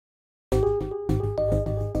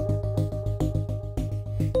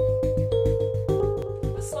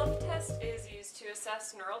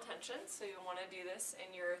assess neural tension, so you'll want to do this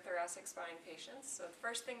in your thoracic spine patients. So the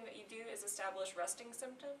first thing that you do is establish resting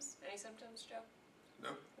symptoms. Any symptoms, Joe?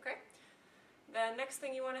 No. Okay. The next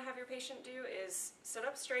thing you want to have your patient do is sit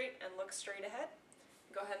up straight and look straight ahead.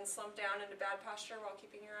 Go ahead and slump down into bad posture while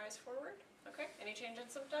keeping your eyes forward. Okay. Any change in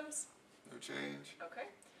symptoms? No change. Okay.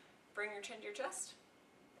 Bring your chin to your chest.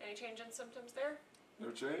 Any change in symptoms there?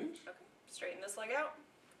 No change. Okay. Straighten this leg out.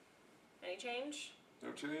 Any change? No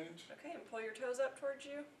change. Okay. And pull your toes up towards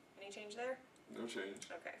you. Any change there? No change.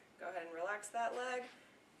 Okay. Go ahead and relax that leg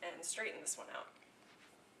and straighten this one out.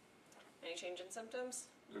 Any change in symptoms?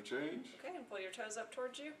 No change. Okay. And pull your toes up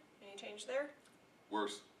towards you. Any change there?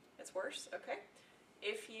 Worse. It's worse? Okay.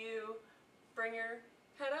 If you bring your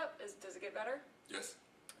head up, does it get better? Yes.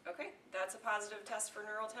 Okay, that's a positive test for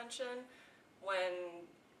neural tension when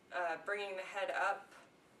bringing the head up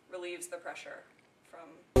relieves the pressure from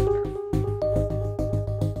the nerve.